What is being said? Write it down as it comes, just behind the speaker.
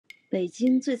北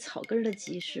京最草根的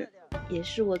集市，也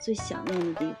是我最想念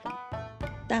的地方。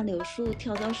大柳树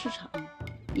跳蚤市场，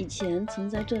以前曾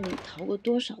在这里淘过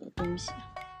多少的东西啊！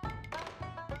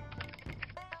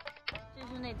这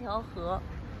是那条河，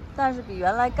但是比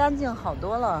原来干净好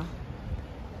多了。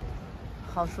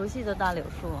好熟悉的大柳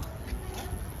树。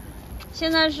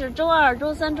现在是周二、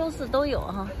周三、周四都有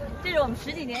哈。这是我们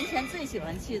10几年前最喜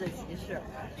欢去的集市。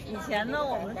以前呢，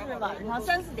我们是晚上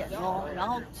3、4点钟，然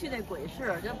后去那鬼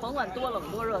市，就甭管多冷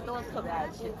多热，都特别爱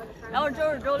去。然后周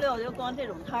日、周六就逛这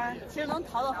种摊儿，其实能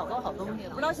淘到好多好东西。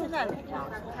不知道现在怎么样？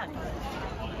看看。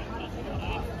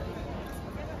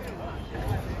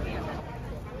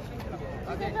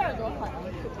在这儿多好呀！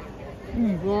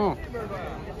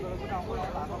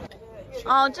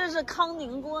哦，这是康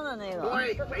宁锅的那个。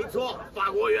对，没错，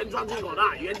法国原装进口的，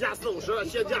原价4、50，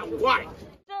现价5块。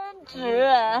真值，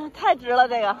太值了，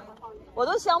这个我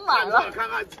都想买了。看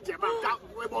看姐妹刚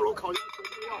微波炉烤箱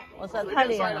哇塞，太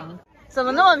厉害了！怎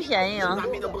么那么便宜啊？咱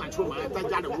们都不敢出门，在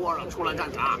家里窝着，出来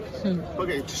干啥？不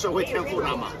给社会添负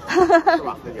担吗？是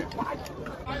吧，哥姐？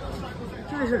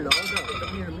这是老的，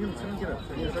你是没有成劲儿。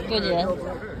哥姐。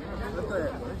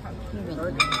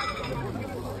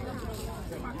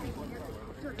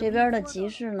这边的集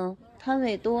市呢，摊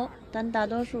位多，但大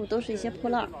多数都是一些破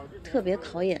烂，特别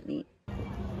考眼力。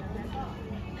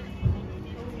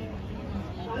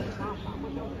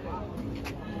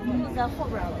在后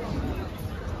边了。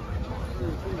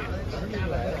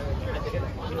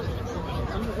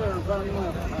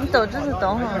你等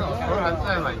会儿。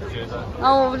再买觉得？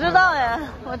啊，我不知道哎，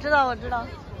我知道。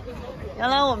原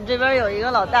来我们这边有一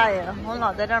个老大爷，我们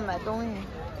老在这儿买东西，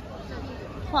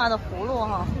画的葫芦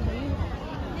哈。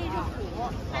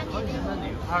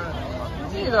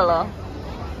不记得了。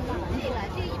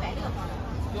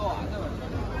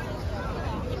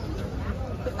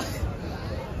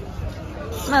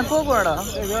卖蝈蝈的。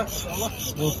这边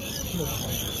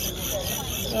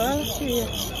去。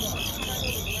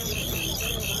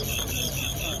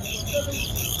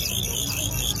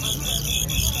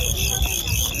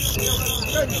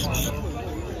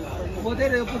我在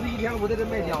这不是一天，我在这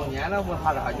卖2年了，我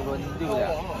他俩就说对不对？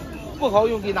不好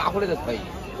用给拿回来的可以。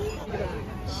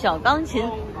小钢琴。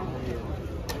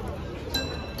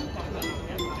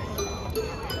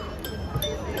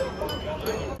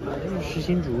这是实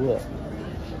心竹，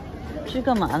这是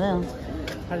干嘛的呀？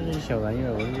它是小玩意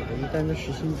儿，我一般都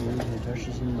实心竹，全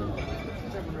实心的。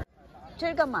这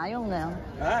是干嘛用的呀？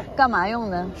啊？干嘛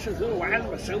用的？是个玩意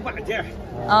手把件。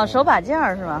啊，手把件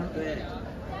是吧？对。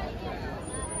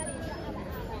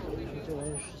这玩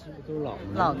意儿实心的都是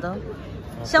老的，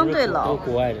相对老。都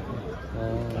国外的。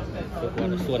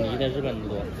索尼的日本的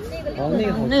多。哦，那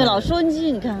个好看。那个老收音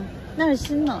机，你看，那是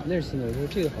新的。那是新的，我说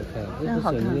这个好看。那个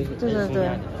好看。对。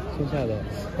松下的，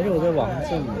而且我在网上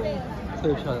见过，特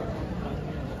别漂亮。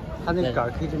它那个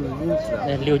杆可以这么拎起来。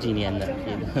那60几年的，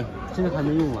这个还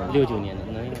没用啊。69年的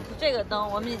能用。这个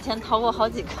灯我们以前淘过好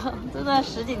几个，都在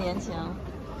10几年前了，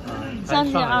将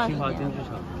近20年。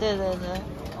对。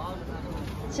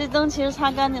这灯其实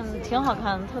擦干净挺好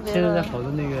看的，特别的。现在在好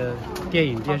多那个电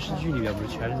影电视剧里面，不是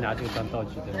全是拿这个当道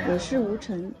具的。我是吴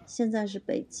晨，现在是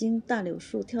北京大柳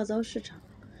树跳蚤市场，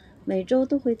每周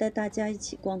都会带大家一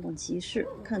起逛逛集市，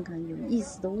看看有意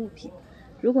思的物品。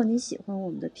如果您喜欢我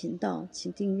们的频道，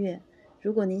请订阅。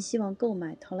如果您希望购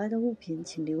买淘来的物品，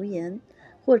请留言，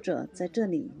或者在这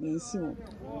里联系我们。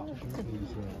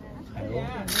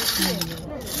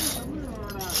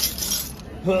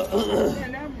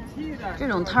这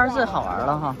种摊儿最好玩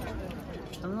了哈，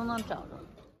什么都能找着。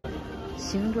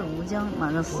行者无疆，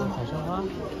马克思。海参花，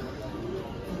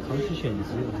唐诗选集，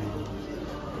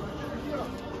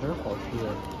全是好书的。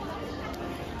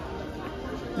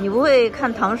你不会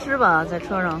看唐诗吧？在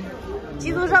车上，《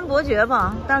基督山伯爵》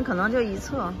吧，但是可能就一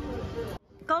册。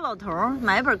高老头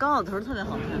买一本高老头特别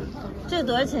好看，这个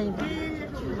多少钱一本？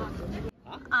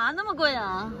啊，那么贵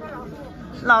啊！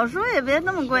老书也别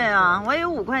那么贵啊，我也有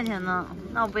5块钱呢，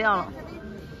那我不要了。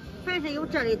凡是有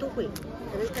这里都贵，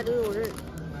这都有人。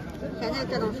现在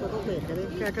这种书都贵，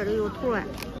这里有图案。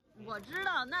我知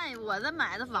道，那我在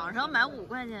买的网上买5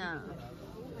块钱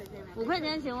，5块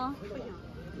钱行吗？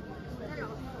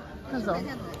那走，4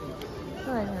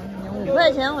块钱，5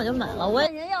块钱我就买了，我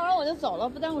也要不然我就走了，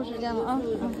不耽误时间了啊。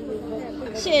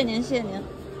谢谢您。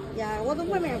呀，我都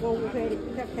没买过5块的，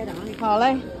这开张的。好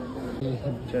嘞。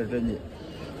这是真的。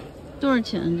多少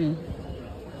钱这？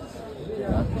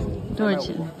多少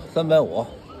钱？350。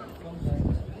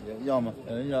要吗？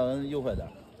要人优惠点。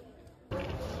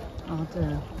哦，对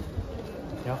了。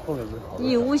然后后面不是好多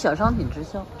义乌小商品直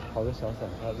销，好多小散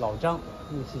老张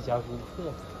木器加工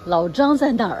特。老张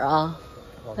在哪儿啊？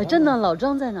哎，真的老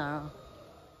张在哪儿啊？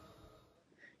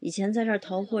以前在这儿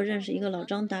淘货认识一个老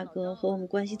张大哥，和我们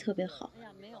关系特别好。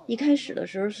一开始的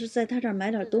时候是在他这儿买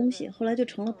点东西，后来就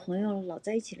成了朋友了，老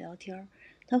在一起聊天。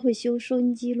他会修收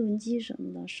音机、录音机什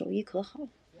么的，手艺可好。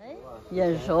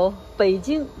眼熟，北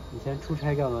京。以前出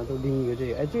差干嘛都拎一个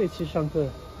这个，哎，这个其实上课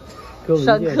搁文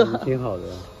件什么挺好的。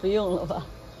不用了吧？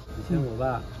以前我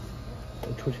爸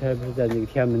出差不是在那个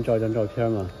天安门照一张照片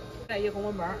吗？带一红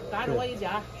文本，打着我一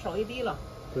夹，手一提了。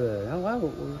对，然后完我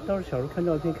当时小时候看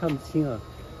照片看不清啊，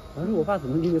我说我爸怎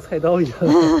么拎个菜刀一样，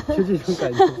就这种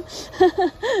感觉。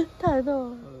太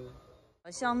逗了。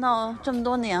好像到这么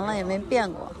多年了也没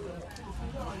变过，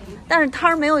但是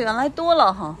摊儿没有原来多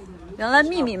了哈，原来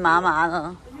密密麻麻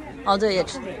的。哦，对，也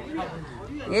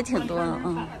挺多的，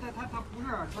嗯。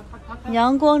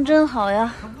阳光真好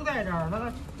呀。不在这儿，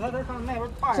他上那边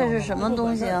串。这是什么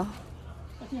东西啊？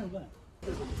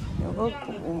有个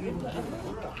鼓。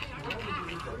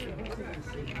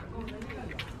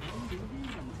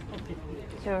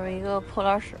就是一个破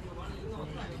烂屎，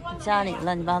家里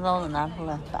乱七八糟的拿出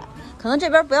来摆，可能这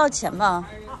边不要钱吧？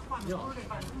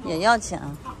也要钱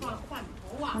啊？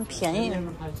很便宜。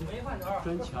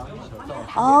砖墙小道。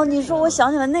哦，你说我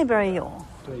想起来那边也有。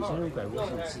对，以前有摆过几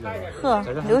次的。呵，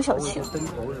刘小庆。灯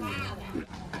头什么的。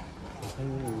还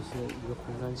有一个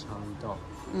红砖墙一道。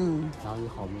嗯。然后有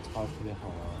好多插特别好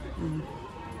啊。嗯。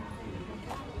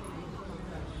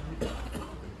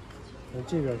那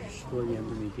这边10多年都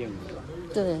没变过吧？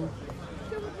对。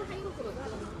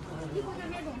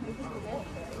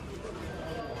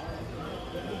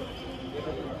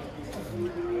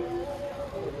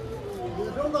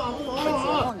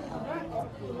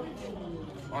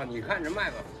啊，你看着卖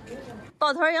吧。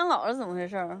抱团养老是怎么回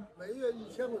事？每月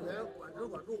1000块钱，管吃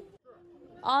管住。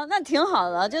哦，那挺好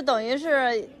的，就等于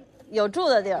是有住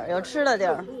的地儿，有吃的地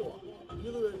儿。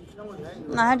1个月1000块钱。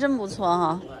那还真不错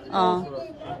哈，嗯。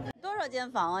多少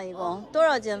间房啊？一共多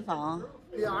少间房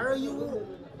？2人1屋。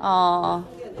哦，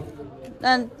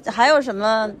那还有什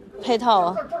么配套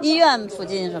啊？医院附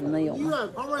近什么的有吗？医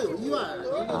院旁边有医院，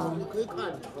你可以看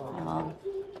见。啊。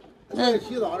那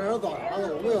洗澡那时候澡堂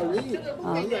子，我们有人浴。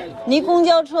啊。离公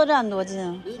交车站多近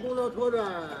啊？离公交车站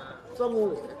3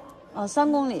公里。哦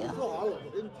，3公里啊。说好了，我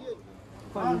给你接去。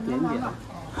换一点点。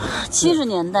70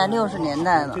年代、60年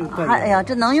代的，哎呀，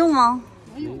这能用吗？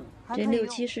这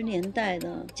60、70年代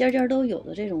的家家都有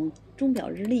的这种钟表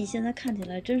日历，现在看起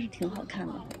来真是挺好看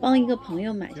的。帮一个朋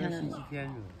友买下来了，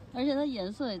而且它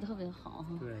颜色也特别好哈。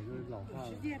对，就是老化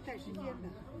了。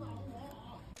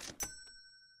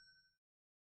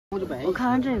我看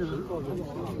看这个，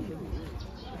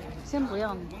先不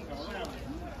要。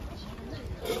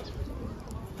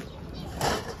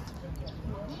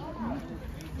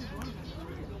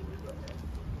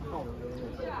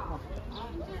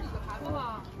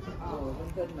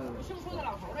姓苏的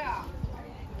老头的呀？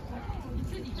你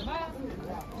自己的吗？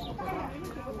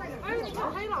哎，你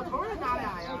看还有老头的咱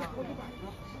俩呀？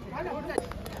咱俩不是在。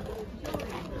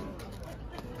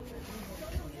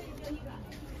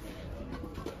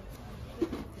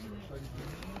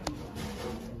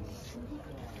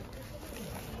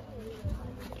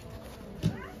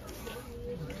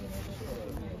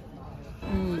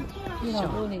遇到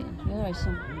屋里有点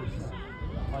像。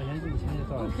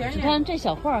你看这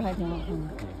小画还挺好看的，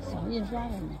小印刷的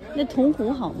呢。那铜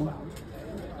壶好吗？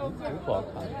铜壶不好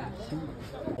看，新的。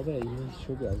陶贝一个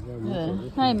手表对，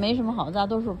它也没什么好，大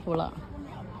多数铺了。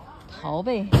陶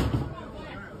贝。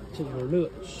这就是乐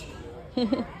趣。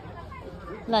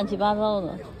乱七八糟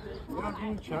的。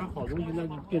全是好东西，那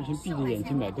就变成闭着眼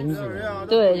睛买东西了。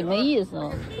对，就没意思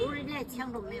了。有人家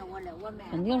抢着没有，我买。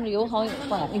肯定是有好有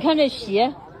坏。你看这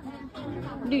鞋，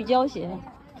绿胶鞋，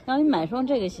让你买双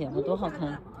这个鞋吧，多好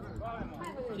看。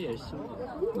这也是新的。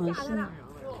嗯，新的。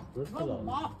不是太老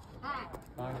了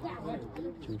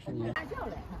，90年。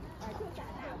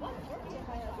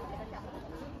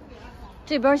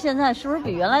这边现在是不是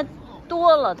比原来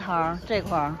多了摊儿这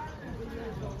块儿？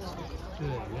对，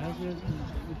原来是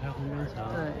一排红砖墙。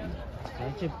对。然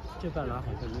后这半拉好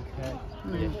像没开，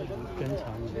也是什么砖墙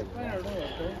一类的。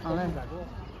好嘞。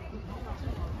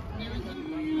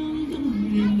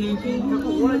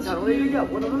我来抢我一个，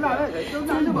我怎么拿来的？就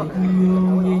拿这么看。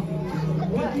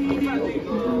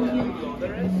有的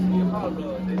人喜好的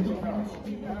这种。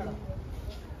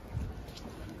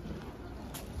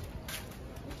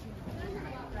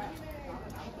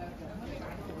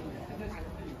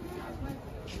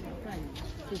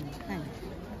这种看一下。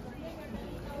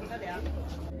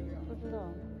不知道，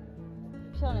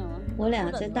漂亮吗？我俩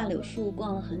在大柳树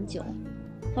逛了很久，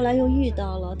后来又遇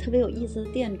到了特别有意思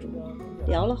的店主，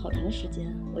聊了好长时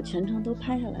间，我全程都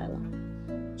拍下来了。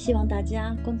希望大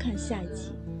家观看下一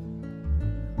期。